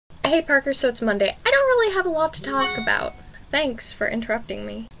Hey Parker, so it's Monday. I don't really have a lot to talk about. Thanks for interrupting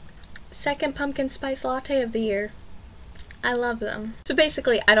me. Second pumpkin spice latte of the year. I love them. So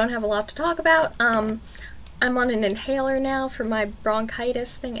basically, I don't have a lot to talk about. I'm on an inhaler now for my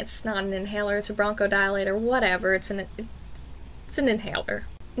bronchitis thing. It's not an inhaler, it's a bronchodilator, whatever. It's an inhaler.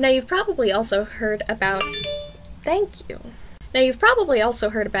 Now you've probably also heard about... Thank you. Now you've probably also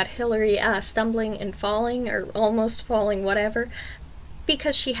heard about Hillary stumbling and falling, or almost falling, whatever,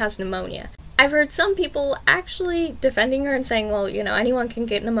 because she has pneumonia. I've heard some people actually defending her and saying, well, you know, anyone can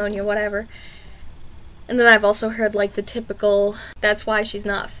get pneumonia, whatever. And then I've also heard, like, the typical, that's why she's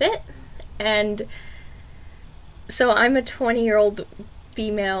not fit. And so I'm a 20-year-old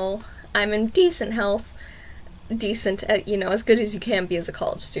female. I'm in decent health. Decent, you know, as good as you can be as a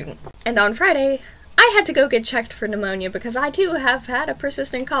college student. And on Friday, I had to go get checked for pneumonia because I too have had a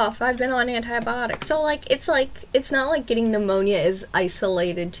persistent cough. I've been on antibiotics. So it's not like getting pneumonia is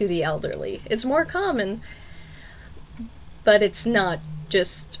isolated to the elderly. It's more common, but it's not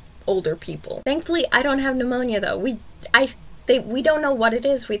just older people. Thankfully, I don't have pneumonia though. We don't know what it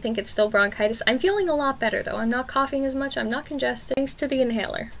is. We think it's still bronchitis. I'm feeling a lot better though. I'm not coughing as much. I'm not congested thanks to the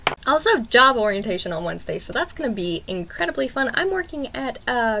inhaler. I also have job orientation on Wednesday, so that's going to be incredibly fun. I'm working at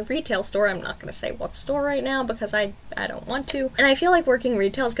a retail store. I'm not going to say what store right now because I don't want to. And I feel like working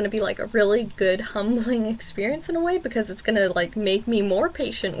retail is going to be like a really good, humbling experience in a way because it's going to like make me more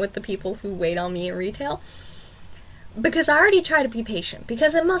patient with the people who wait on me in retail. Because I already try to be patient,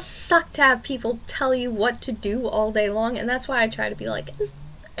 because it must suck to have people tell you what to do all day long, and that's why I try to be like as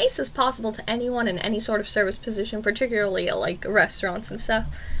nice as possible to anyone in any sort of service position, particularly at like restaurants and stuff.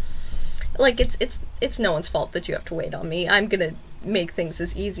 Like, it's no one's fault that you have to wait on me. I'm gonna make things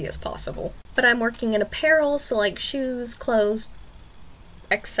as easy as possible. But I'm working in apparel, so like shoes, clothes,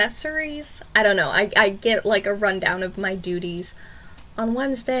 accessories. I don't know. I get like a rundown of my duties on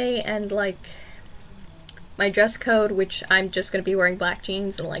Wednesday, and like my dress code, which I'm just gonna be wearing black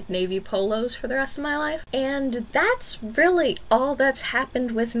jeans and like navy polos for the rest of my life. And that's really all that's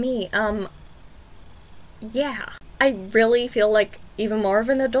happened with me. Yeah. I really feel like even more of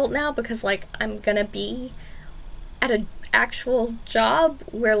an adult now because like I'm gonna be at an actual job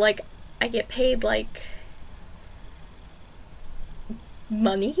where like I get paid like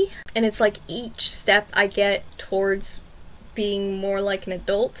money, and it's like each step I get towards being more like an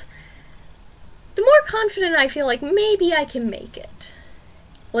adult, the more confident I feel like maybe I can make it.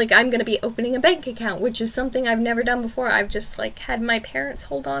 Like I'm gonna be opening a bank account, which is something I've never done before. I've just like had my parents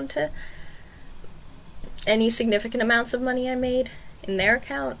hold on to any significant amounts of money I made in their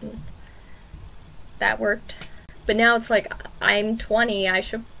account, and that worked. But now it's like, I'm 20, I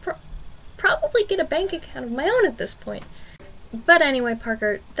should probably get a bank account of my own at this point. But anyway,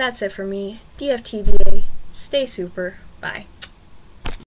 Parker, that's it for me. DFTBA, stay super, bye.